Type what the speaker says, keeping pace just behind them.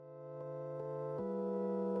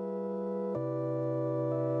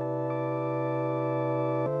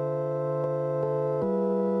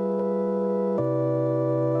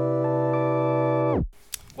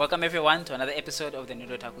Welcome everyone to another episode of the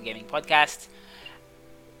Nudo Taku Gaming Podcast.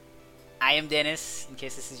 I am Dennis, in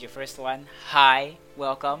case this is your first one. Hi,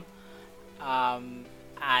 welcome. And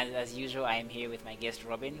as usual, I am here with my guest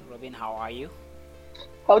Robin. Robin, how are you?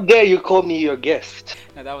 How dare you call me your guest?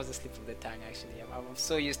 No, that was a slip of the tongue actually. I'm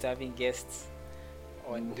so used to having guests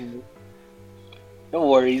on. No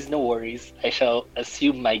worries, no worries. I shall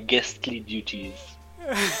assume my guestly duties.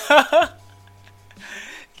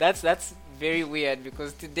 That's very weird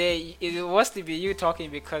because today it was to be you talking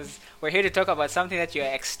because we're here to talk about something that you're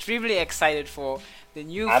extremely excited for, the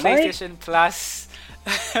new PlayStation Plus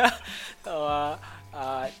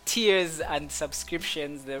tiers and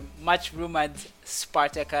subscriptions, the much rumored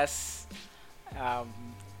Spartacus. Am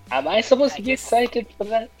I supposed to be excited for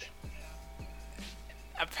that?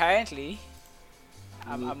 Apparently,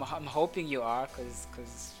 I'm hoping you are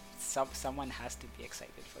because someone has to be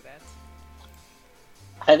excited for that.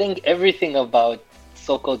 I think everything about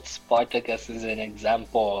so-called Spartacus is an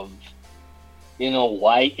example of,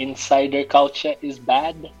 why insider culture is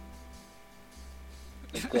bad.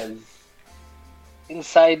 Because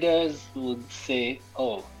insiders would say,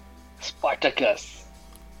 oh, Spartacus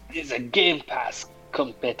is a Game Pass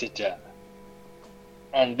competitor.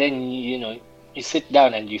 And then, you sit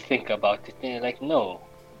down and you think about it and you're like, no.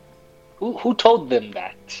 Who told them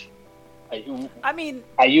that? Are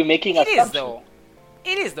you making it assumptions? Is though.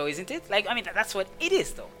 It is though, isn't it? That's what it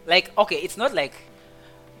is though. Okay, it's not like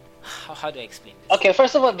how do I explain this? Okay,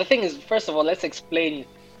 first of all, let's explain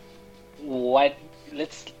what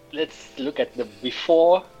let's look at the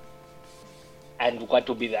before and what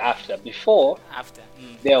will be the after. Before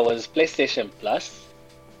there was PlayStation Plus,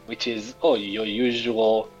 which is your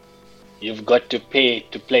usual, you've got to pay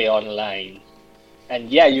to play online. And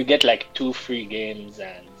yeah, you get like 2 free games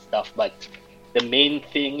and stuff, but the main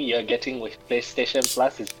thing you're getting with PlayStation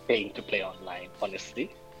Plus is paying to play online, honestly.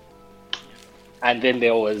 And then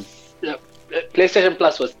there was PlayStation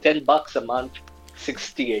Plus was $10 a month,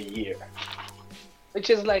 $60 a year, which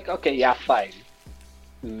is like, okay, yeah, fine.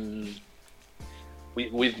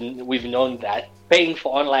 We've known that paying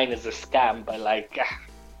for online is a scam, but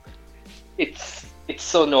it's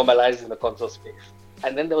so normalized in the console space.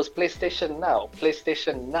 And then there was PlayStation Now.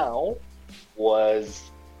 PlayStation Now was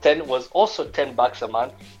also $10 a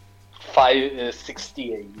month, $60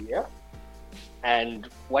 a year. And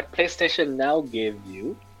what PlayStation Now gave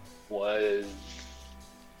you was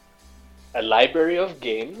a library of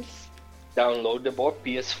games, downloadable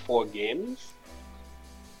PS4 games,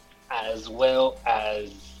 as well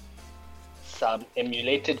as some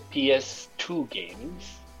emulated PS2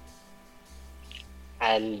 games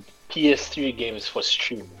and PS3 games for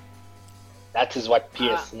streaming. That is what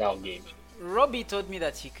PS Now gave you. Robbie told me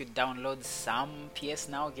that he could download some PS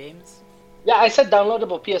Now games. Yeah, I said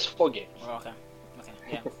downloadable PS4 games. Oh, okay,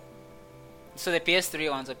 yeah. So the PS3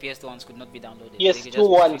 ones or PS2 ones could not be downloaded? PS2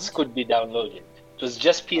 ones could be downloaded. It was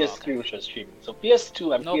just PS3 which was streaming. So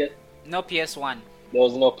PS2 and no PS1. There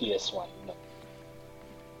was no PS1, no.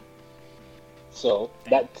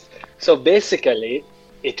 So basically,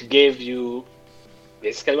 it gave you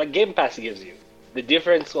what Game Pass gives you. The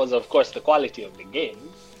difference was, of course, the quality of the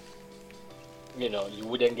games. You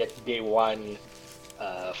wouldn't get day one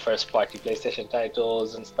first party PlayStation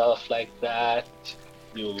titles and stuff like that.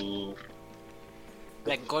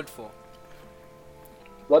 Like Godfall.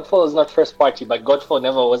 Godfall is not first party, but Godfall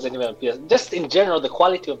never was anywhere on PS. Just in general, the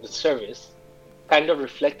quality of the service kind of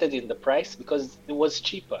reflected in the price because it was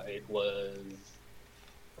cheaper. It was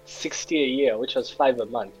 $60 a year, which was $5 a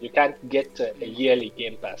month. You can't get a yearly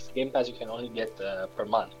Game Pass. Game Pass you can only get per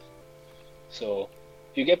month. So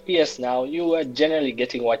if you get PS Now, you are generally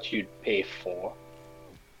getting what you'd pay for.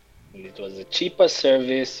 And it was a cheaper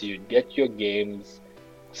service. You'd get your games.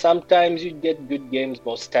 Sometimes you'd get good games.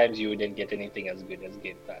 Most times you wouldn't get anything as good as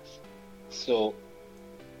Game Pass. So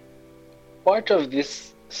part of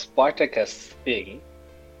this Spartacus thing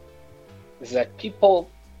is that people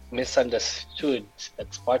misunderstood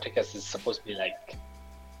that Spartacus is supposed to be like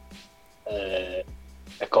a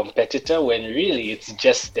competitor when really it's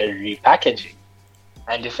just a repackaging.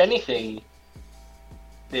 And if anything,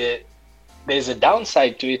 there's a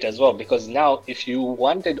downside to it as well, because now if you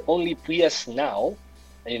wanted only PS Now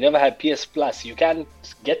and you never had PS Plus, you can't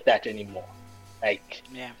get that anymore.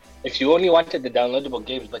 If you only wanted the downloadable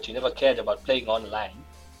games but you never cared about playing online,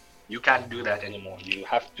 you can't do that anymore. You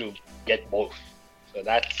have to get both. So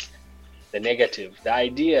that's the negative. The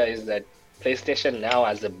idea is that PlayStation Now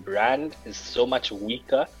as a brand is so much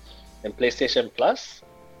weaker than PlayStation Plus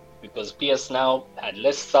because PS Now had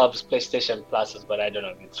less subs, PlayStation Pluses, but I don't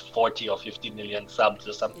know, it's 40 or 50 million subs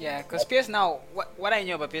or something. Yeah, because PS Now, what I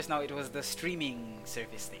knew about PS Now, it was the streaming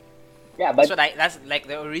service thing. Yeah, but that's like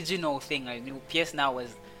the original thing. I knew PS Now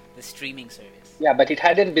was the streaming service. Yeah, but it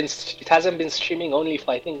hasn't been streaming only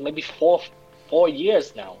for I think maybe four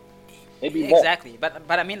years now, maybe more. Exactly, but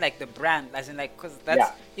I mean like the brand, as in like, because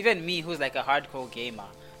that's even me who's like a hardcore gamer.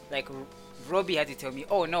 Like Robbie had to tell me,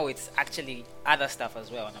 oh no, it's actually other stuff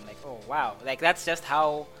as well, and I'm like, oh wow, like that's just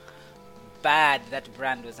how bad that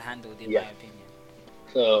brand was handled in my opinion.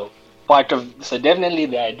 So definitely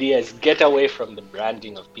the idea is get away from the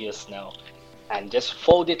branding of PS Now and just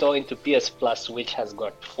fold it all into PS Plus, which has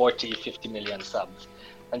got 40, 50 million subs.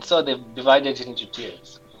 And so they've divided it into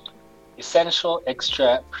tiers. Essential,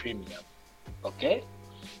 Extra, Premium. Okay?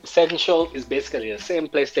 Essential is basically the same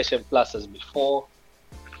PlayStation Plus as before.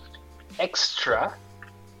 Extra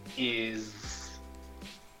is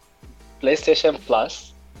PlayStation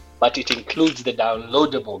Plus, but it includes the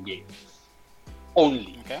downloadable games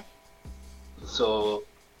only. Okay. So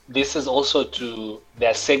this is also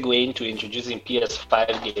their segue into introducing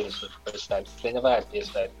PS5 games for the first time. They never had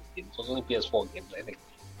PS5 games. It was only PS4 games, I think.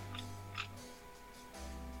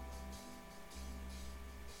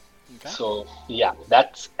 Okay. So yeah,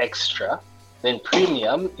 that's extra. Then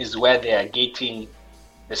premium is where they are getting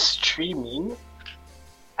the streaming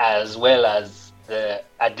as well as the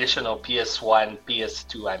additional PS1,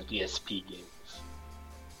 PS2, and PSP games.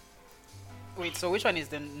 Wait, so which one is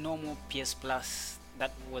the normal PS Plus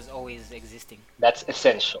that was always existing? That's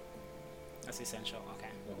essential. That's essential, okay.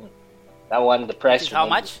 Mm-hmm. That one, the price is how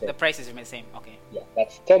much? The price is the same, okay. Yeah,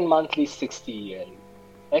 that's 10 monthly, 60 yearly.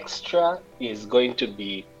 Extra is going to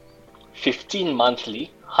be 15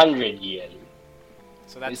 monthly, 100 yearly.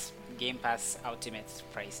 So that's Game Pass Ultimate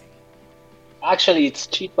pricing. Actually, it's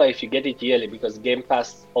cheaper if you get it yearly because Game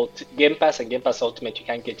Pass and Game Pass Ultimate you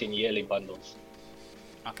can't get in yearly bundles.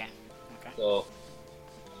 Okay. So,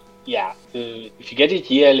 yeah, if you get it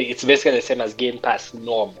yearly, it's basically the same as Game Pass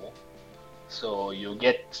normal. So you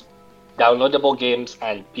get downloadable games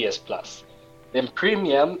and PS Plus. Then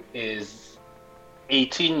Premium is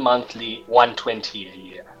 18 monthly, 120 a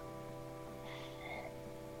year.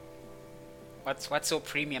 What's so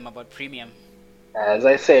premium about Premium? As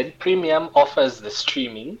I said, Premium offers the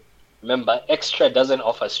streaming. Remember, Extra doesn't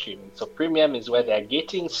offer streaming. So Premium is where they're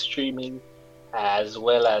getting streaming as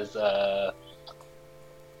well as a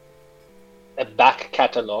back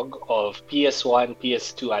catalog of PS1,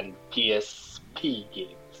 PS2, and PSP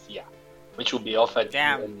games. Yeah, which will be offered in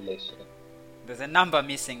emulation. There's a number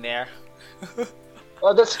missing there.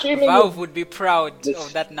 Well, the streaming. Valve would be proud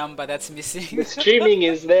of that number that's missing. The streaming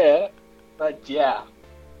is there, but yeah.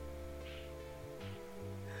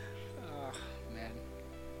 Oh man.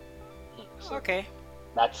 Okay.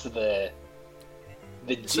 That's the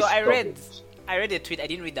So I read a tweet. I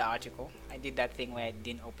didn't read the article. I did that thing where I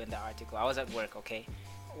didn't open the article. I was at work, okay,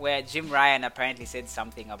 where Jim Ryan apparently said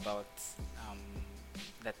something about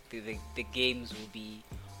that the games will be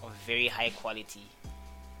of very high quality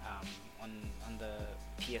on the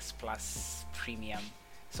PS Plus Premium.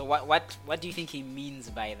 So what do you think he means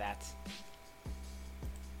by that?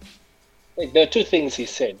 There are two things he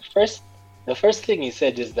said. The first thing he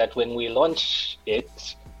said is that when we launch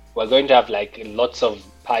it, we're going to have like lots of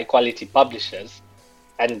high quality publishers.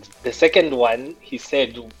 And the second one he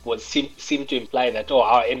said seemed to imply that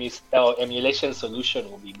our emulation solution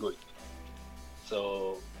will be good.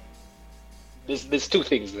 So there's two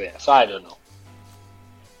things there. So I don't know.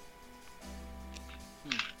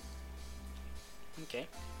 Okay.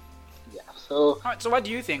 Yeah. So what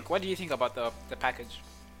do you think? What do you think about the package?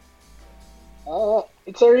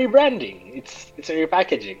 It's a rebranding. It's a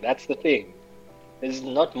repackaging. That's the thing. There's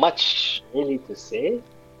not much really to say.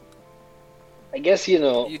 I guess you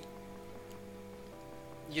don't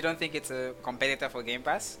think it's a competitor for Game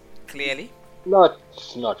Pass? Clearly. Not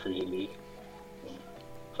really.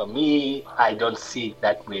 For me, I don't see it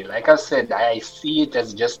that way. Like I said, I see it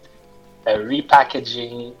as just a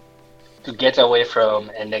repackaging to get away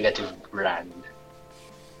from a negative brand,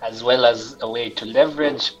 as well as a way to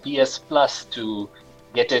leverage PS Plus to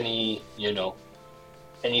get any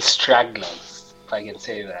stragglers, if I can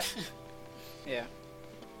say that. Yeah.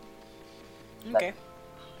 Okay.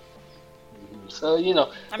 So,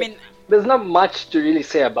 I mean, there's not much to really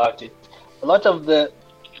say about it. A lot of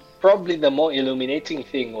probably the more illuminating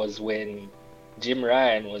thing was when Jim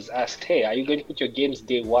Ryan was asked, hey, are you going to put your games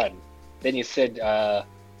day one? Then he said,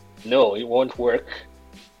 no, it won't work.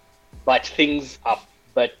 But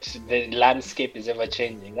the landscape is ever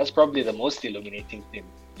changing. That's probably the most illuminating thing.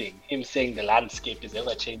 Him saying the landscape is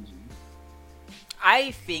ever changing.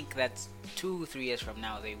 I think that 2-3 years from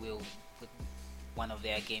now they will put one of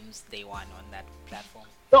their games day one on that platform.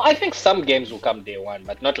 No, I think some games will come day one,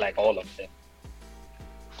 but not like all of them.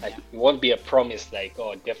 Like it won't be a promise like,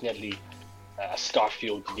 oh, definitely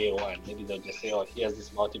Starfield day one. Maybe they'll just say, oh, here's this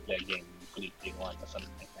multiplayer game, you put it day one or something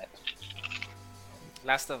like that.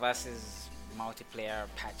 Last of Us is multiplayer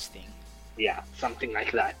patch thing. Yeah, something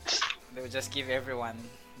like that. They'll just give everyone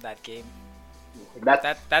that game.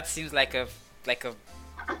 That That seems like a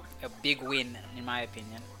big win in my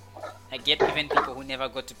opinion. I get even people who never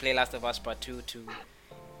got to play Last of Us Part 2 to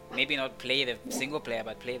maybe not play the single player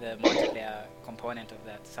but play the multiplayer component of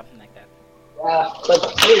that, something like that. Yeah,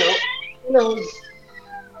 but you know,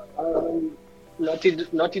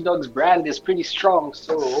 Naughty Dog's brand is pretty strong,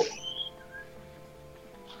 so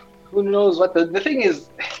who knows what the thing is.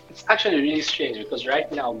 It's actually really strange because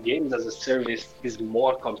right now games as a service is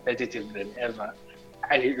more competitive than ever,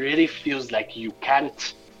 and it really feels like you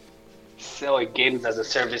can't sell a games as a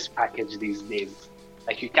service package these days.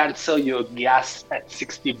 Like you can't sell your gas at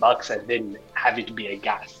 $60 and then have it be a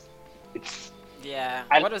gas. It's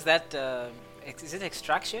and what was that? Is it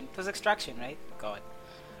Extraction? It was Extraction, right? God.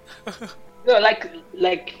 no,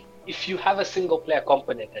 like if you have a single player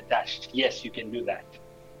component attached, yes, you can do that.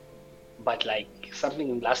 But like something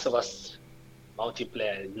in Last of Us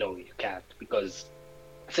multiplayer, no, you can't because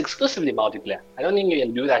it's exclusively multiplayer. I don't think you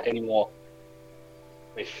can do that anymore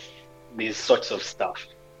with these sorts of stuff.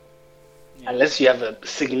 Yeah. Unless you have a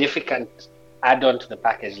significant add-on to the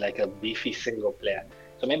package, like a beefy single player.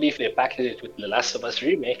 So maybe if they package it with the Last of Us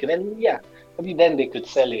remake, then yeah, maybe then they could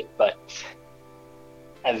sell it. But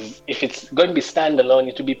as if it's going to be standalone,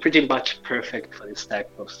 it would be pretty much perfect for this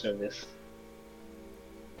type of service.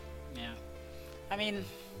 Yeah, I mean,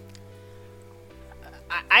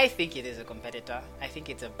 I think it is a competitor. I think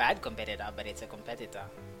it's a bad competitor, but it's a competitor.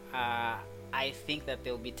 I think that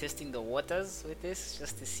they'll be testing the waters with this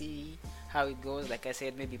just to see how it goes. Like I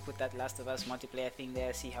said, maybe put that Last of Us multiplayer thing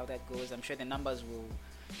there, see how that goes. I'm sure the numbers will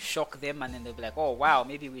shock them and then they'll be like, oh wow,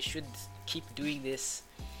 maybe we should keep doing this.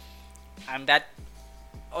 And that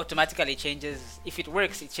automatically changes, if it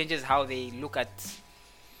works, it changes how they look at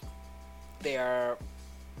their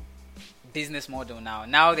business model now.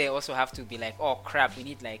 Now they also have to be like, oh crap, we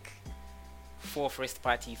need like 5 first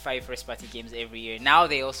party games every year. Now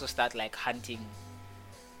they also start like hunting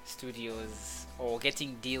studios or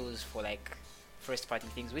getting deals for like first party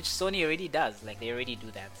things, which Sony already does. Like they already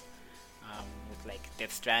do that with like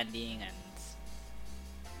Death Stranding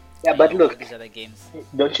and but look, these other games.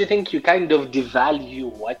 Don't you think you kind of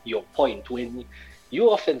devalue what your point when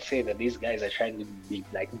you often say that these guys are trying to be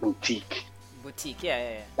like boutique?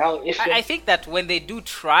 Yeah. Now, if I think that when they do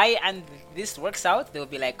try and this works out, they'll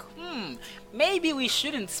be like, maybe we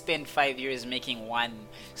shouldn't spend 5 years making one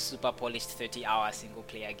super polished 30-hour single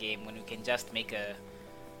player game when we can just make a,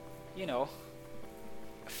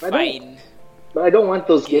 fine. But I don't want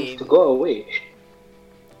those games to go away.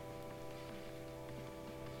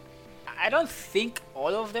 I don't think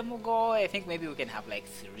all of them will go away. I think maybe we can have like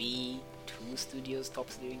 2 studios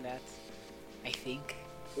tops doing that. I think.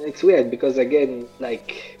 It's weird because again,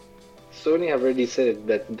 like Sony have already said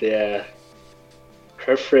that their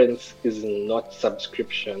preference is not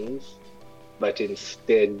subscriptions, but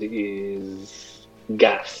instead is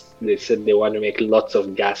gas. They said they want to make lots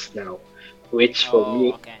of gas now, which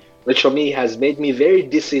for me has made me very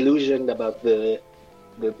disillusioned about the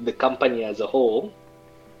company as a whole.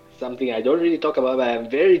 Something I don't really talk about, but I'm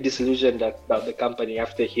very disillusioned about the company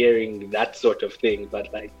after hearing that sort of thing.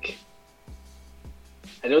 But like,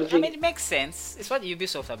 I mean, it makes sense. It's what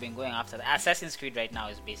Ubisoft have been going after. Assassin's Creed right now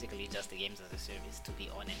is basically just the games as a service, to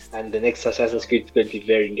be honest. And the next Assassin's Creed is going to be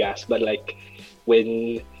very gas. But like,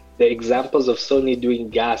 when the examples of Sony doing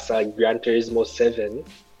gas are Gran Turismo 7,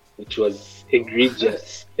 which was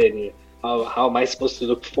egregious, then how am I supposed to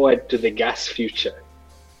look forward to the gas future?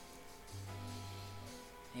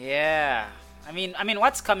 Yeah, I mean,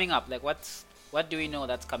 what's coming up? Like, what do we know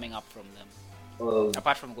that's coming up from them?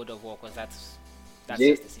 Apart from God of War, because that's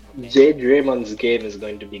just a single player. Jade Raymond's game is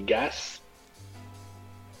going to be gas.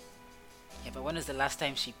 Yeah, but when was the last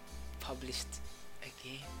time she published a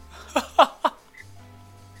game?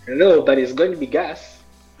 No, but it's going to be gas.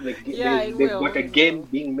 Like, yeah, they've got a game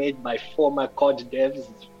being made by former COD devs.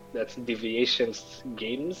 That's Deviations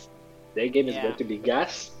Games. Their game is going to be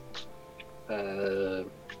gas.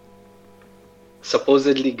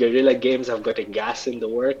 Supposedly Guerrilla Games have got a gas in the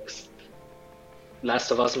works. Last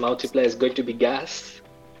of Us multiplayer is going to be gas.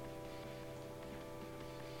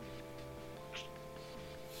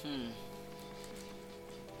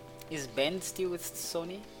 Is Ben still with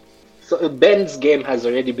Sony? So Ben's game has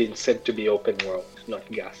already been said to be open world, not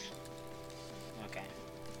gas. Okay.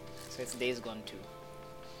 So it's Days Gone 2.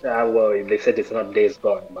 Well, they said it's not Days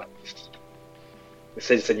Gone, but they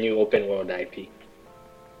said it's a new open world IP.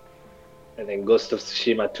 And then Ghost of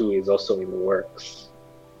Tsushima 2 is also in the works.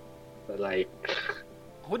 But like...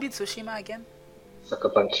 Who did Tsushima again? Sucker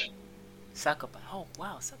Punch. Sucker Punch. Oh,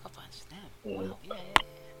 wow, Sucker Punch. Damn. Wow, yeah.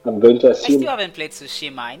 I'm going to assume... I still haven't played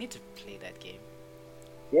Tsushima. I need to play that game.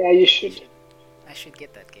 Yeah, you should. I should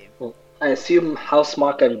get that game. Well, I assume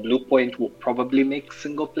Housemarque and Bluepoint will probably make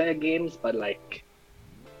single-player games, but like...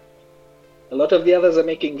 A lot of the others are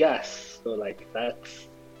making gas. So like,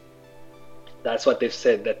 that's what they've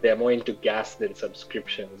said, that they're more into gas than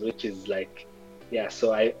subscriptions, which is like... Yeah,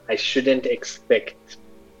 so I shouldn't expect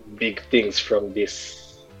big things from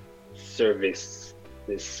this service,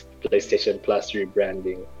 this PlayStation Plus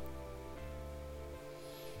rebranding.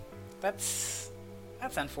 That's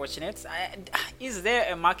unfortunate. Is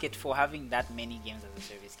there a market for having that many games as a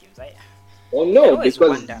service games? Oh no,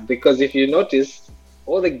 because if you notice,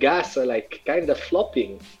 all the gas are like kind of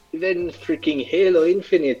flopping. Even freaking Halo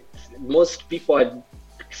Infinite, most people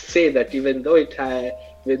say that even though it's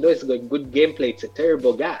got good gameplay, it's a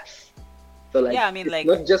terrible gas. So like, yeah, I mean, it's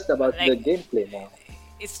not just about the gameplay now.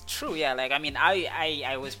 It's true, yeah. Like, I mean,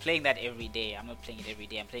 I was playing that every day. I'm not playing it every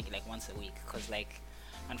day. I'm playing it like once a week because, like,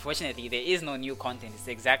 unfortunately, there is no new content. It's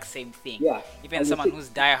the exact same thing. Yeah. Even someone who's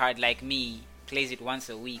diehard like me plays it once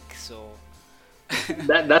a week. So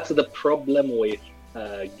that's the problem with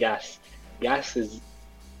gas. Gas is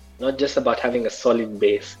not just about having a solid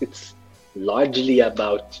base. It's largely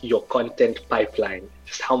about your content pipeline,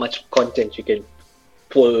 just how much content you can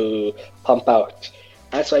pump out.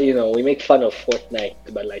 That's why, we make fun of Fortnite,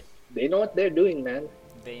 but like, they know what they're doing, man.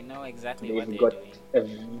 They know exactly what they're doing. They've got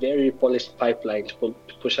a very polished pipeline to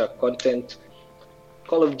push out content.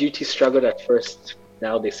 Call of Duty struggled at first.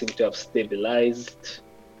 Now they seem to have stabilized.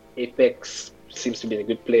 Apex seems to be in a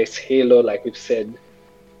good place. Halo, like we've said,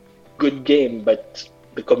 good game, but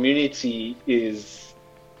the community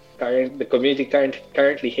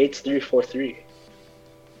currently hates 343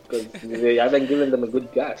 because they haven't given them a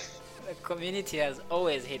good gas. The community has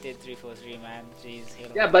always hated 343, man. Jeez,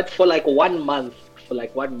 Halo. Yeah, but for like 1 month,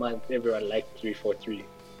 everyone liked 343,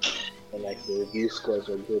 and like the review scores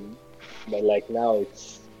were good. But like now,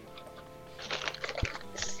 it's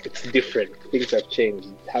different. Things have changed.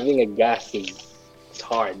 Having a gas it's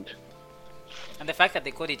hard. And the fact that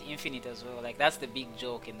they called it Infinite as well, like that's the big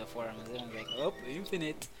joke in the forums. Everyone's like, "Oh,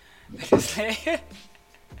 Infinite." It's like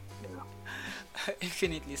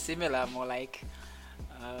infinitely similar, more like.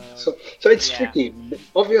 So it's tricky.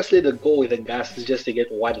 Obviously, the goal with the gas is just to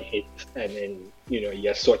get one hit, and then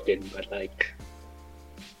you're sorted. But like,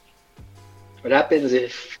 what happens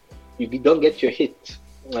if you don't get your hit,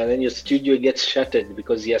 and then your studio gets shuttered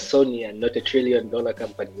because you're Sony and not $1 trillion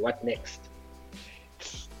company? What next?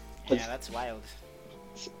 Yeah, that's wild.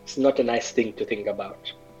 It's not a nice thing to think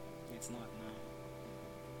about. It's not,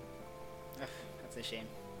 no. That's a shame.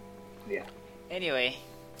 Yeah. Anyway,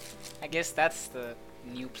 I guess that's the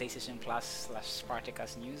new PlayStation Plus /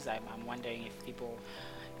 Spartacus news. I'm wondering if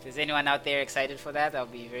there's anyone out there excited for that. I'll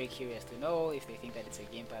be very curious to know if they think that it's a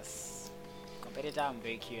Game Pass competitor. I'm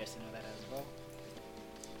very curious to know that as well.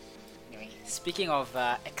 Anyway, speaking of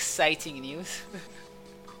exciting news,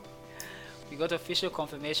 we got official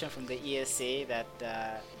confirmation from the ESA that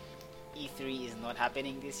E3 is not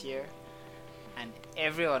happening this year, and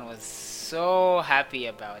everyone was so happy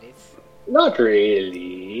about it. Not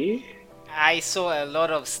really. I saw a lot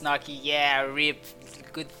of snarky, yeah, rip,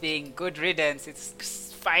 good thing, good riddance,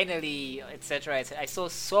 it's finally, etc. I saw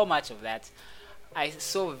so much of that. I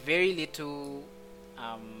saw very little,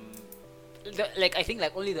 I think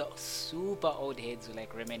like only the super old heads were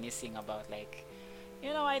like reminiscing about like,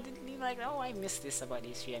 I didn't like, oh, I missed this about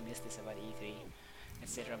E3, I missed this about E3,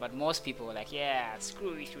 etc. But most people were like, yeah,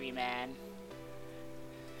 screw E3, man.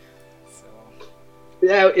 So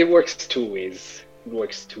yeah, it works two ways.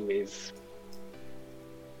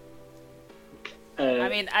 I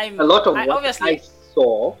mean, a lot of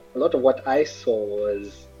what I saw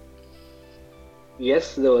was,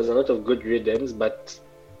 yes, there was a lot of good riddance, but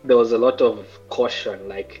there was a lot of caution,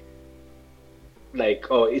 like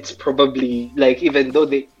it's probably like, even though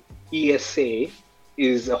the ESA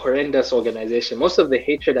is a horrendous organization, most of the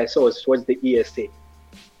hatred I saw was towards the ESA,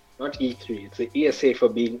 not E3. It's the ESA for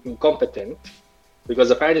being incompetent,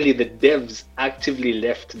 because apparently the devs actively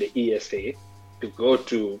left the ESA to go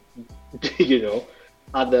to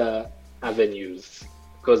other avenues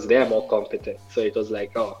because they're more competent. So it was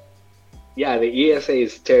like, oh yeah, the ESA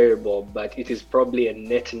is terrible, but it is probably a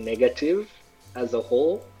net negative as a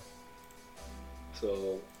whole.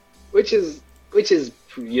 So, which is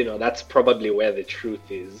that's probably where the truth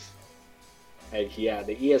is. And yeah,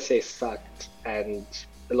 the ESA sucked, and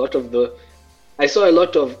I saw a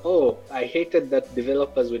lot of, oh, I hated that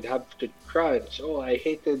developers would have to crunch. Oh, I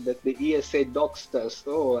hated that the ESA doxed us.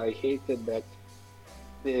 Oh, I hated that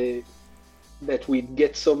we'd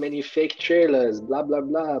get so many fake trailers, blah blah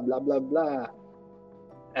blah blah blah blah.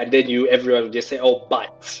 And then everyone would just say, oh,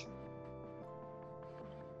 but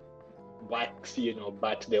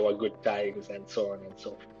there were good times and so on and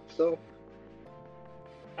so forth. So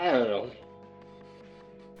I don't know.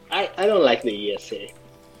 I don't like the ESA.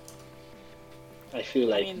 I feel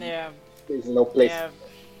like there's no place.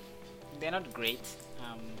 They're not great.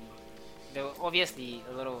 There were obviously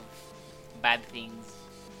a lot of bad things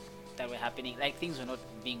that were happening. Like, things were not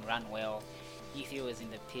being run well. E3 was in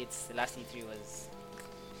the pits. The last E3 was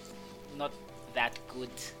not that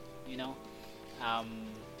good, you know.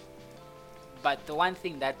 But the one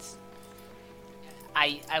thing that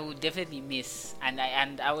I would definitely miss, and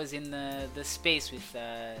I was in the space with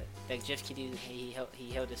like Jeff Kidd. He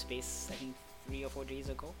held a space, I think 3 or 4 days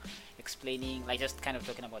ago, explaining, like, just kind of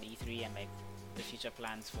talking about E3 and like the future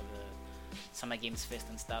plans for the Summer Games Fest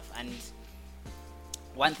and stuff. And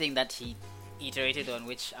one thing that he iterated on,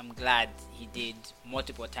 which I'm glad he did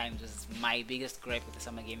multiple times, was my biggest gripe with the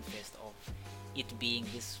Summer Game Fest, of it being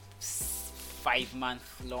this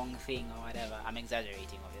 5-month-long thing or whatever. I'm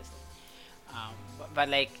exaggerating, obviously, but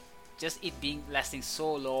like, just it being lasting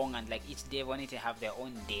so long, and like each day wanting to have their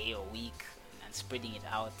own day or week and spreading it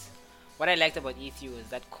out. What I liked about E3 was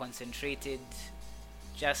that concentrated,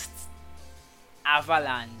 just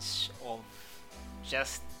avalanche of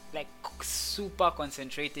just like super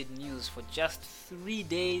concentrated news for just 3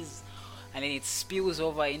 days, and then it spills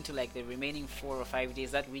over into like the remaining 4 or 5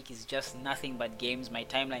 days. That week is just nothing but games. My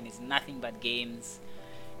timeline is nothing but games.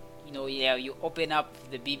 You open up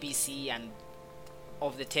the BBC, and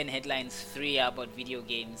of the 10 headlines, 3 are about video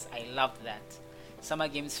games. I loved that. Summer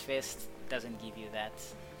Games Fest doesn't give you that.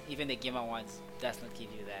 Even the Game Awards does not give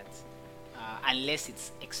you that, unless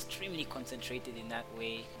it's extremely concentrated in that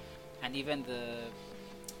way. And even the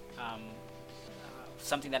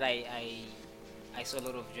something that I saw a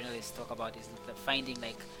lot of journalists talk about is the finding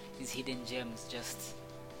like these hidden gems, just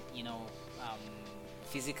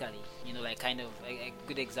physically. Like, kind of a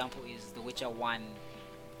good example is The Witcher 1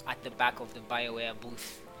 at the back of the BioWare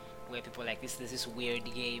booth, where people are like, there's this weird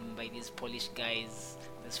game by these Polish guys.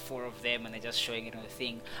 There's 4 of them, and they're just showing it on the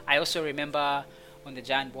thing. I also remember on the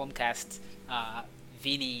Giant Bombcast,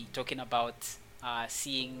 Vinny talking about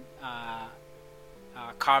seeing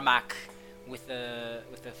Carmack with the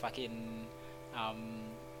fucking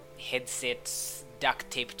headsets duct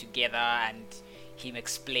taped together, and him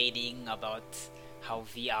explaining about how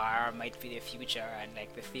VR might be the future, and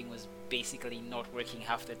like the thing was basically not working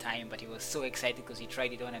half the time, but he was so excited because he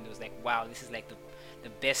tried it on, and it was like, wow, this is like the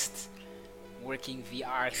best working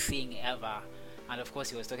VR thing ever. And of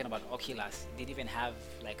course he was talking about Oculus. It didn't even have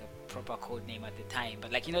like a proper code name at the time,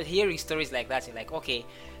 but like, hearing stories like that, you're like, okay,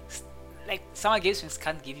 like Summer Games Fest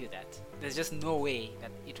can't give you that. There's just no way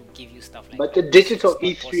that it will give you stuff like but that. The digital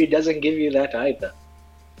E3 doesn't give you that either.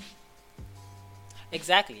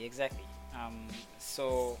 Exactly.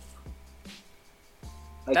 So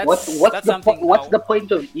like, what's the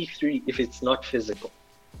point of E3 if it's not physical?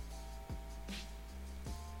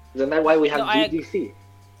 Isn't that why we have GDC?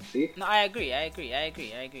 See? No, I agree. I fully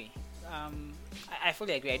agree.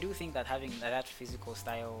 I do think that having that physical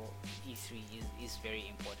style E3 is very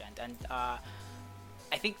important, and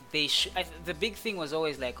I think they should. The big thing was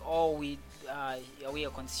always like, are we a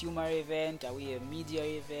consumer event? Are we a media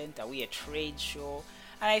event? Are we a trade show?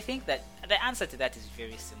 And I think that the answer to that is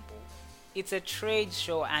very simple. It's a trade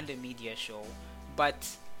show and a media show, but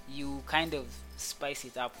you kind of spice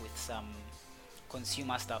it up with some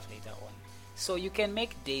consumer stuff later on. So you can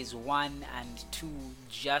make days 1 and 2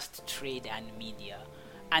 just trade and media,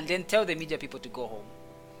 and then tell the media people to go home.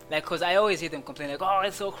 Like, because I always hear them complain like, oh,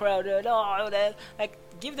 it's so crowded, like,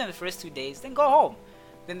 give them the first 2 days, then go home.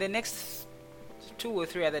 Then the next 2 or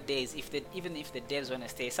 3 other days, even if the devs want to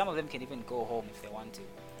stay, some of them can even go home if they want to.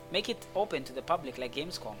 Make it open to the public like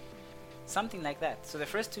Gamescom, something like that. So the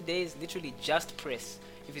first 2 days, literally just press.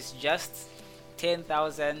 If it's just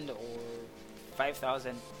 10,000 or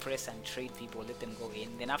 5,000 press and trade people, let them go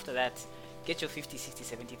in. Then after that, get your 50, 60,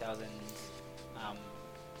 70,000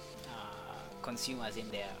 consumers in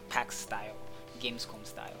there, PAX style, Gamescom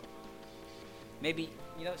style. Maybe,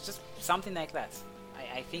 it's just something like that.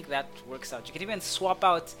 I think that works out. You can even swap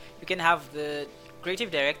out, you can have the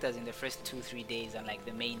creative directors in the first 2-3 days and like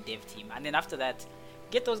the main dev team, and then after that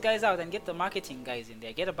Get those guys out and get the marketing guys in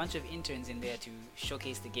there. Get a bunch of interns in there to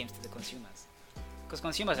showcase the games to the consumers. Because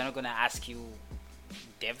consumers are not going to ask you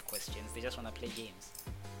dev questions. They just want to play games.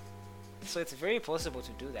 So it's very possible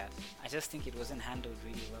to do that. I just think it wasn't handled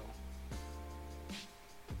really well.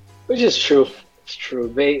 Which is true. It's true.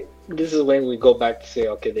 This is when we go back to say,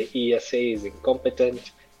 okay, the ESA is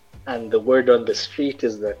incompetent. And the word on the street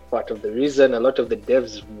is that part of the reason a lot of the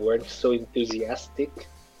devs weren't so enthusiastic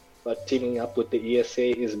about teaming up with the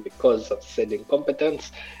ESA is because of said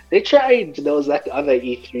incompetence. They tried. There was that other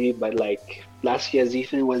E3, but like last year's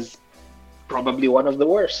E3 was probably one of the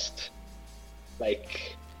worst.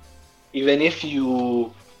 Like, even if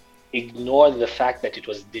you ignore the fact that it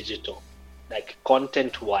was digital, like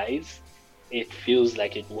content-wise, it feels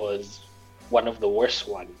like it was one of the worst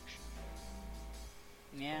ones.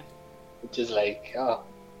 Yeah. Which is like, oh,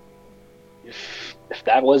 if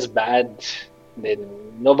that was bad, then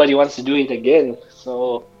nobody wants to do it again.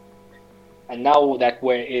 So, and now that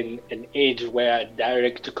we're in an age where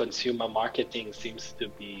direct-to-consumer marketing seems to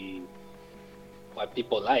be what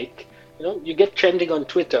people like, you get trending on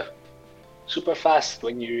Twitter super fast.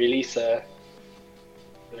 When you release a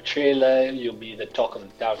trailer, you'll be the talk of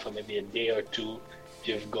the town for maybe a day or two. If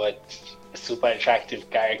you've got a super attractive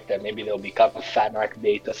character, maybe they'll become a fan art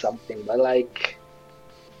bait or something. But like,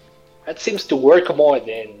 that seems to work more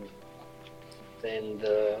than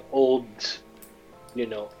the old,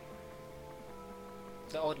 the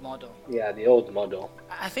old model. Yeah, the old model.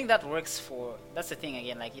 I think that works for, that's the thing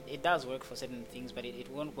again, like it does work for certain things, but it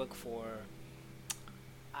won't work for,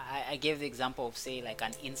 I gave the example of say like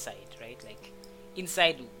an Inside, right? Like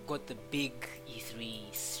Inside got the big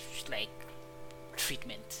E3 like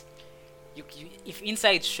treatment. If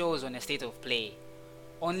Inside shows on a state of play,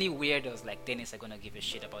 only weirdos like Dennis are gonna give a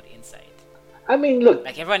shit about Inside. I mean, look,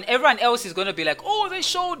 like everyone else is gonna be like, oh, they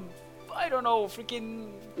showed, I don't know,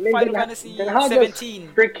 freaking Final Fantasy 17. How does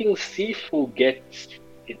freaking Sifu get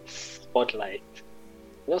its spotlight?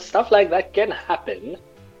 Stuff like that can happen.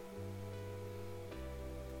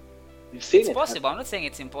 You've seen it's possible. I'm not saying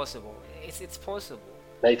it's impossible. It's possible.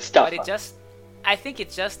 But it's tough. But I think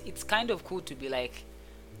it's kind of cool to be like,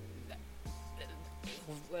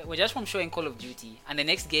 we're just from showing Call of Duty, and the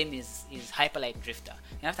next game is Hyperlight Drifter.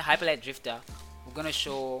 And after Hyperlight Drifter, we're gonna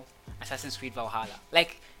show Assassin's Creed Valhalla.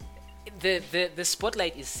 Like, the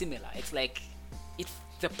spotlight is similar. It's like,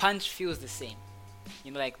 the punch feels the same.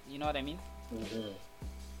 You know what I mean? Mm-hmm.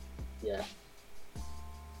 Yeah.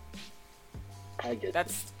 I get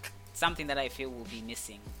That's something that I feel will be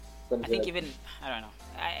missing. I think even, I don't know,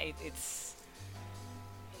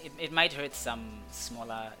 it might hurt some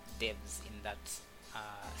smaller devs in that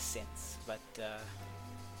sense, but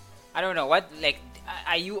I don't know,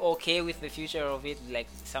 are you okay with the future of it, like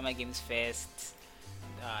Summer Games Fest,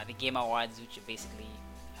 the Game Awards, which are basically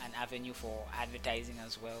an avenue for advertising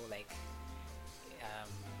as well, like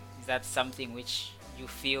is that something which you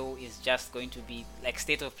feel is just going to be like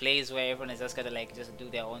state of plays where everyone is just gonna like just do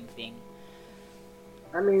their own thing?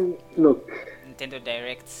 I mean, look, Nintendo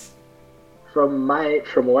Directs. From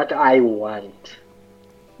what I want,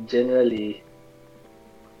 generally,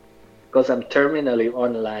 because I'm terminally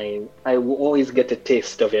online, I will always get a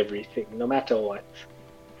taste of everything, no matter what.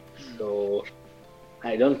 So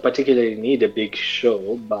I don't particularly need a big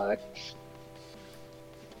show, but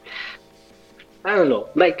I don't know.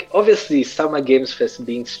 Like, obviously, Summer Games Fest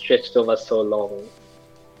being stretched over so long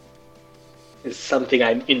is something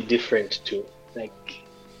I'm indifferent to.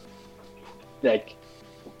 Like,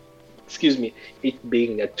 excuse me, it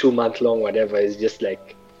being a 2-month long whatever is just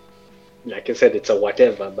like I said, it's a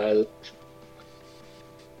whatever. But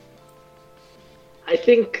I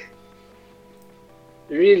think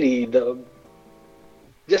really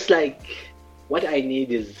just like what I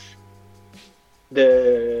need is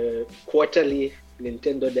the quarterly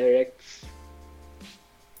Nintendo Directs,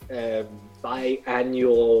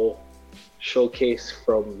 biannual showcase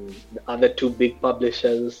from the other two big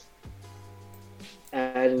publishers,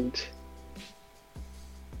 and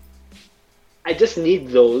I just need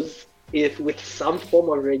those with some form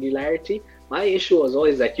of regularity. My issue was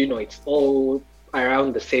always that it's all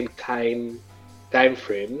around the same time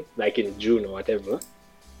frame, like in June or whatever.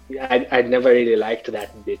 I never really liked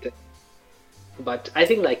that bit. But I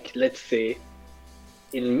think, like, let's say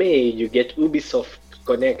in May you get Ubisoft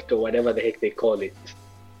Connect or whatever the heck they call it.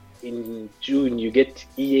 In June you get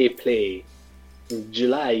EA Play. In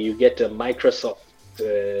July you get a Microsoft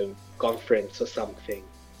conference or something.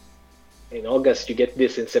 In August you get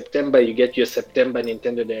this. In September you get your September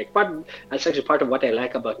Nintendo Direct. But that's actually part of what I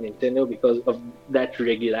like about Nintendo, because of that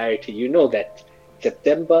regularity. You know that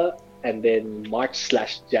September and then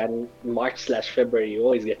March/February, you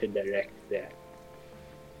always get a direct there.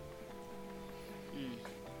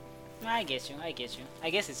 I get you. I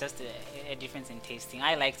guess it's just a difference in tasting.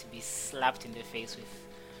 I like to be slapped in the face with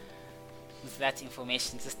that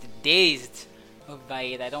information, just dazed by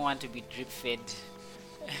it. I don't want to be drip fed.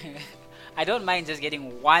 I don't mind just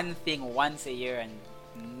getting one thing once a year, and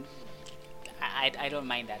I don't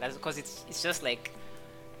mind that. That's because it's just like,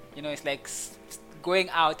 it's like going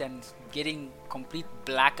out and getting complete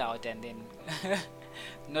blackout and then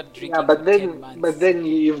not drinking. Yeah, but then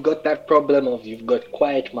you've got that problem of you've got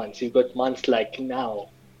quiet months. You've got months like now,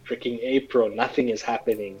 freaking April, nothing is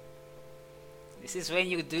happening. This is when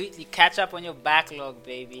you catch up on your backlog,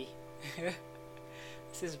 baby.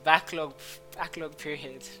 This is backlog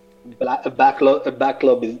period. A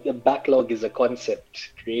backlog is a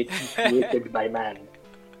concept created by man.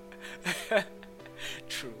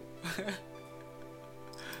 True.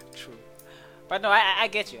 True. But no, I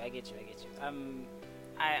get you.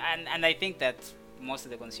 I think that most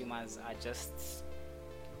of the consumers are just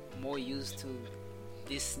more used to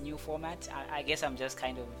this new format. I guess I'm just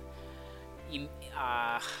kind of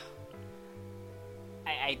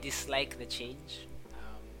I dislike the change,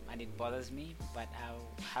 and it bothers me, but I'll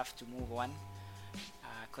have to move on,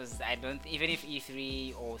 because I don't, even if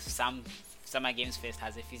E3 or some Summer Games Fest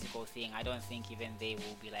has a physical thing, I don't think even they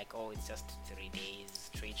will be like, oh, it's just 3 days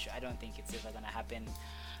trade show. I don't think it's ever gonna happen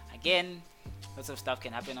again. Lots of stuff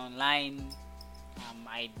can happen online.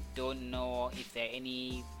 I don't know if there are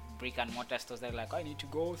any brick and mortar stores that are like, I need to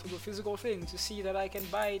go through the physical thing to see that I can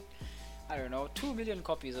buy, I don't know, 2 million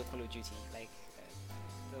copies of Call of Duty.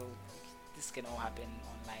 So this can all happen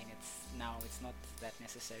online. It's not that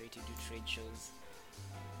necessary to do trade shows.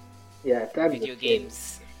 Yeah, video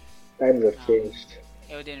games. Times have changed.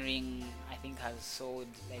 Elden Ring, I think, has sold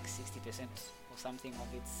like 60% or something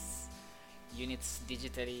of its units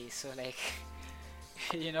digitally. So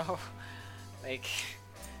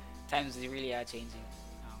times really are changing,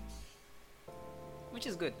 which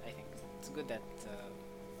is good. I think it's good that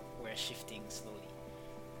we're shifting slowly.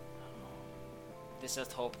 Let's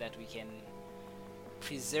just hope that we can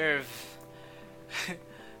preserve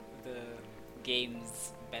the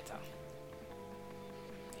games better.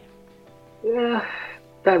 Yeah,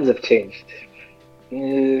 times have changed.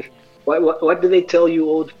 What do they tell you,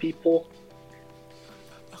 old people?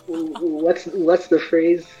 What's the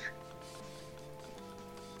phrase?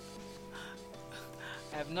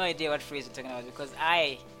 I have no idea what phrase you're talking about, because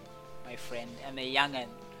I, my friend, am a young'un.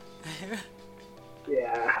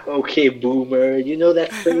 Yeah, okay, boomer. You know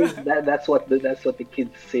that phrase? That's what the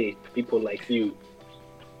kids say to people like you.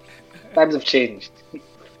 Times have changed.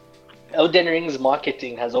 Elden Ring's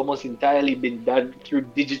marketing has almost entirely been done through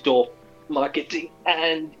digital marketing,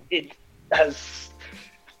 and it has.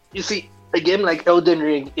 You see, a game like Elden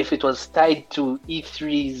Ring, if it was tied to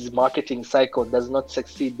E3's marketing cycle, does not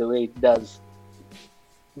succeed the way it does.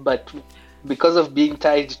 But because of being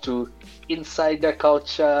tied to insider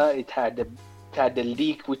culture, it had a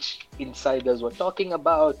leak which insiders were talking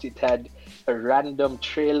about. It had a random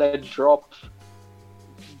trailer drop.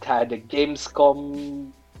 It had a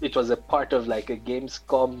Gamescom. It was a part of like a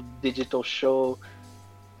Gamescom digital show,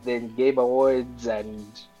 then Game Awards, and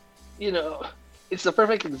it's a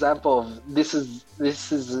perfect example of this is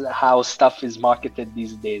how stuff is marketed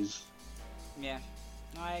these days. Yeah,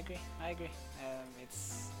 no, I agree.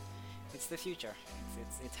 It's the future.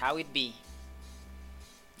 It's how it be.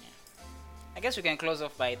 Yeah. I guess we can close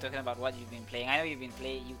off by talking about what you've been playing. I know you've been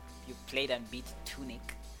playing. You played and beat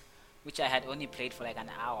Tunic, which I had only played for like an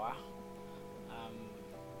hour.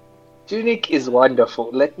 Tunic is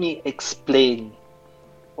wonderful. Let me explain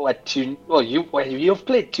what Tunic. Oh, you've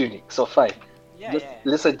played Tunic, so fine. Yeah.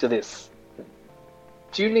 Listen to this.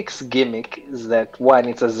 Tunic's gimmick is that one,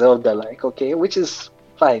 it's a Zelda-like, okay, which is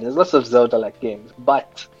fine. There's lots of Zelda-like games,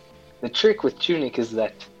 but the trick with Tunic is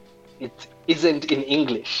that it isn't in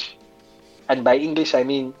English, and by English I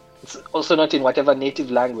mean it's also not in whatever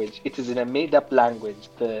native language. It is in a made-up language.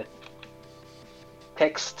 The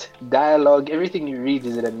text, dialogue, everything you read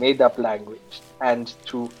is in a made-up language, and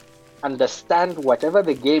to understand whatever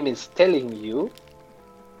the game is telling you,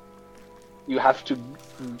 you have to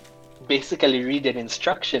basically read an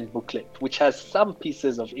instruction booklet, which has some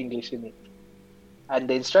pieces of English in it. And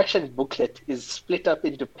the instruction booklet is split up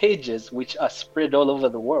into pages which are spread all over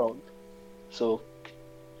the world. So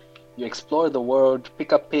you explore the world,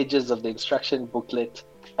 pick up pages of the instruction booklet,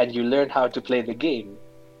 and you learn how to play the game.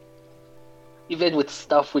 Even with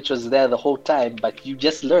stuff which was there the whole time, but you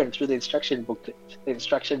just learn through the instruction booklet. The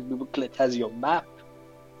instruction booklet has your map,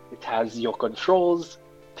 it has your controls,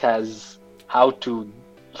 it has how to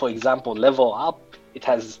for example, level up. It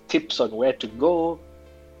has tips on where to go,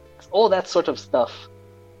 all that sort of stuff.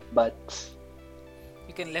 But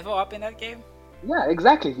you can level up in that game? Yeah,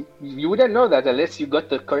 exactly. You wouldn't know that unless you got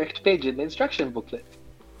the correct page in the instruction booklet.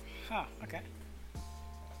 Huh, okay.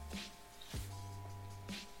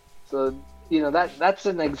 So, that's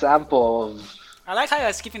an example of... I like how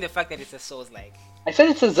you're skipping the fact that it's a Souls-like. I said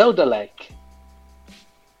it's a Zelda-like.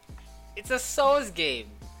 It's a Souls game.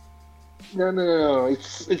 No.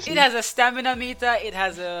 It has a stamina meter, it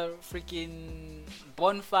has a freaking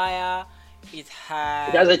bonfire, it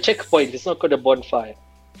has a checkpoint, it's not called a bonfire.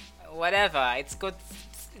 Whatever, it's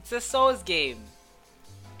a Souls game.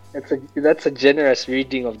 That's a generous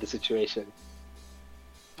reading of the situation.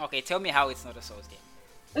 Okay, tell me how it's not a Souls game.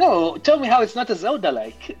 No, tell me how it's not a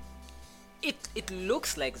Zelda-like. It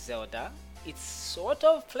looks like Zelda. It sort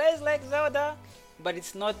of plays like Zelda, but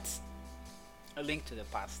it's not a Link to the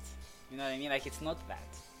Past. You know what I mean? Like, it's not that.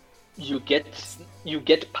 You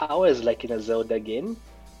get powers like in a Zelda game.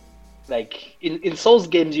 Like in Souls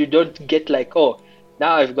games, you don't get like, oh,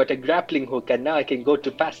 now I've got a grappling hook and now I can go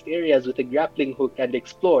to past areas with a grappling hook and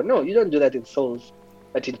explore. No, you don't do that in Souls.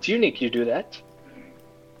 But in Tunic, you do that.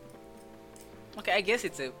 Okay, I guess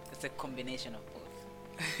it's a combination of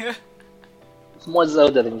both. It's more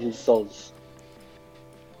Zelda than his Souls.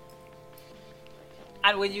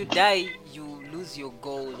 And when you die, you lose your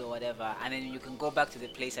gold or whatever, and then you can go back to the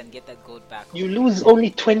place and get that gold back. You lose only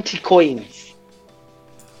 20 coins.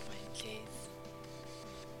 Oh my days.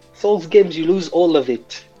 Souls games, you lose all of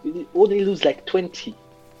it. You only lose like 20.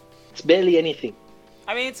 It's barely anything.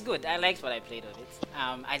 I mean, it's good. I liked what I played of it.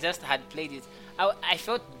 I just had played it. I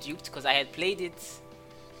felt duped because I had played it.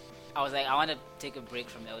 I was like, I want to take a break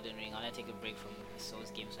from Elden Ring. I want to take a break from the Souls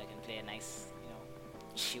game so I can play a nice,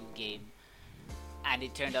 chill game. And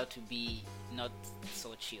it turned out to be not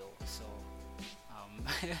so chill. So,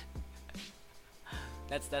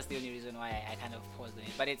 that's the only reason why I kind of paused on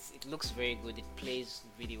it. But it looks very good. It plays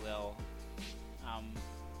really well.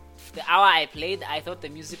 The hour I played, I thought the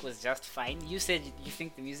music was just fine. You said you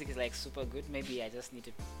think the music is like super good. Maybe I just need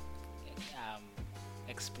to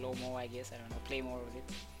explore more, I guess. I don't know, play more of it.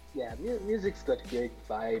 Yeah, music's got great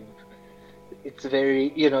vibe. It's very,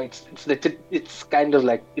 it's kind of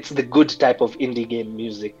like, it's the good type of indie game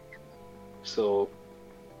music. So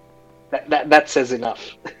that says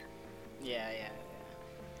enough. Yeah.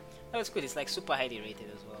 No, it's good. It's like super highly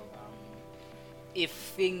rated as well. If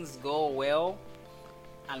things go well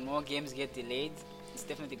and more games get delayed, it's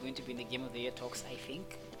definitely going to be in the Game of the Year talks, I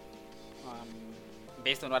think.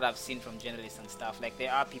 Based on what I've seen from journalists and stuff, like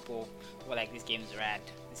there are people who are like, this game's rad.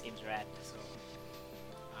 So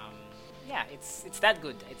yeah, it's that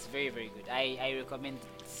good. It's very, very good. I recommend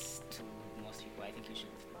it to most people. I think you should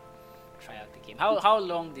try out the game. How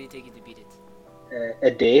long did it take you to beat it?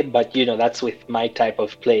 A day, but that's with my type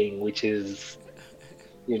of playing, which is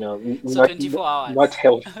so not 24 hours. Not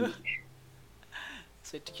healthy.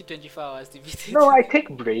 So it took you 24 hours to beat it? No, I take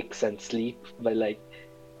breaks and sleep, but like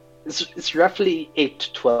it's roughly 8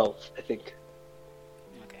 to 12, I think.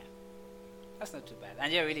 Okay, that's not too bad,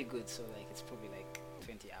 and you're really good, so like it's probably like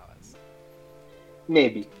 20 hours.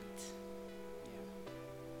 Maybe.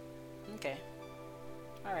 Yeah. Okay.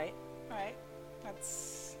 All right.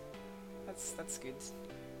 That's good.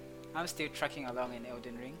 I'm still tracking along in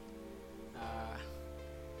Elden Ring.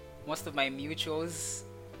 Most of my mutuals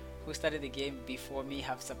who started the game before me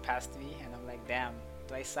have surpassed me, and I'm like, damn,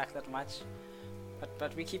 do I suck that much?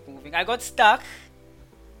 But we keep moving. I got stuck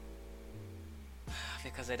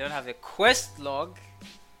because I don't have a quest log,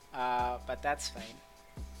 but that's fine.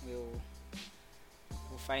 We'll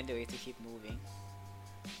find a way to keep moving.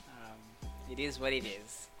 It is what it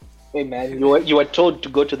is. Hey man, you were told to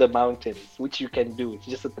go to the mountains, which you can do. It's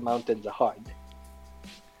just that the mountains are hard.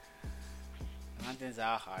 The mountains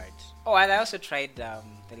are hard. Oh, and I also tried the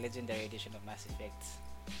Legendary Edition of Mass Effect.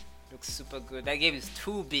 Looks super good. That game is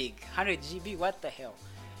too big. 100 GB, what the hell?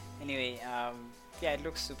 Anyway, yeah, it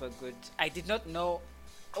looks super good. I did not know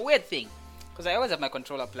a weird thing, because I always have my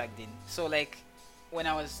controller plugged in. So like, when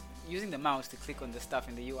I was using the mouse to click on the stuff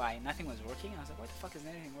in the UI, nothing was working. I was like, what the fuck is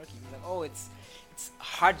anything working? I was like, oh, it's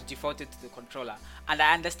hard defaulted to the controller. And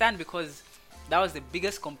I understand, because that was the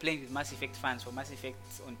biggest complaint with Mass Effect fans for Mass Effect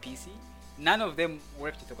on PC. None of them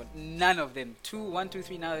worked with the controller. None of them. 1, 2,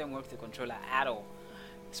 3, none of them worked with the controller at all.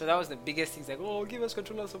 So that was the biggest thing. Like, oh, give us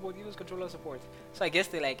controller support. So I guess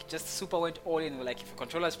they like just super went all in. Were like, if a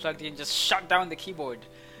controller is plugged in, just shut down the keyboard.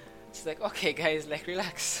 It's like, okay guys, like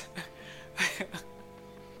relax.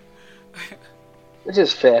 Which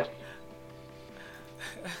is fair.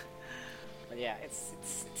 But yeah, it's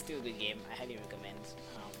still a good game. I highly recommend.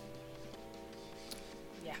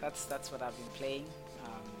 that's what I've been playing.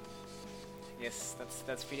 Yes,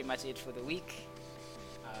 that's pretty much it for the week.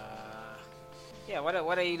 Yeah, what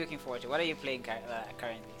are you looking forward to? What are you playing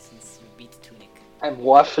currently since you beat Tunic? I'm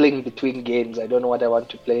waffling between games. I don't know what I want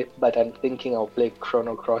to play, but I'm thinking I'll play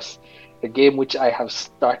Chrono Cross, a game which I have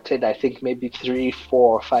started, I think maybe 3,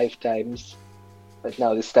 4, or 5 times. But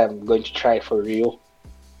now this time I'm going to try for real.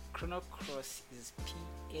 Chrono Cross is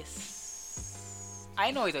PS.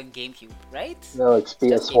 I know it on GameCube, right? No, it's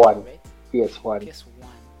PS1. Right? PS1. PS1.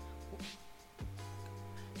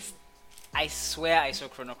 I swear I saw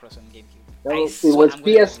Chrono Cross on GameCube. No, it was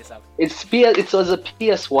PS. It was a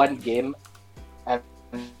PS1 game, and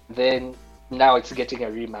then now it's getting a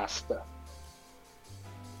remaster.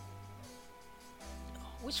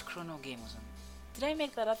 Which Chrono game was on? Did I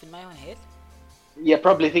make that up in my own head? You're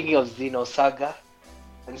probably thinking of Xenosaga,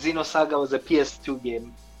 and Xenosaga was a PS2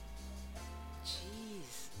 game.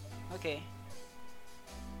 Jeez. Okay.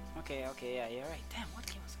 Yeah, you're right. Damn, what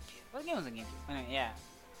game was on GameCube? What game was on GameCube? Anyway, yeah.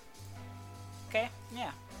 Okay,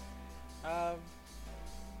 yeah.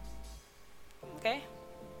 Okay.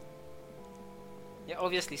 You're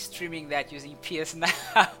obviously streaming that using PS Now.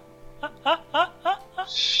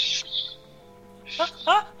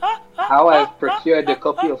 How I've procured a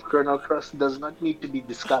copy of Chrono Cross does not need to be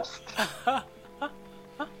discussed. Oh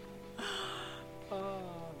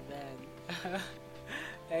man.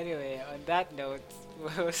 Anyway, on that note,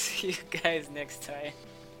 we'll see you guys next time.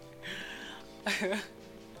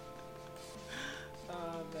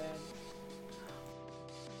 Oh man.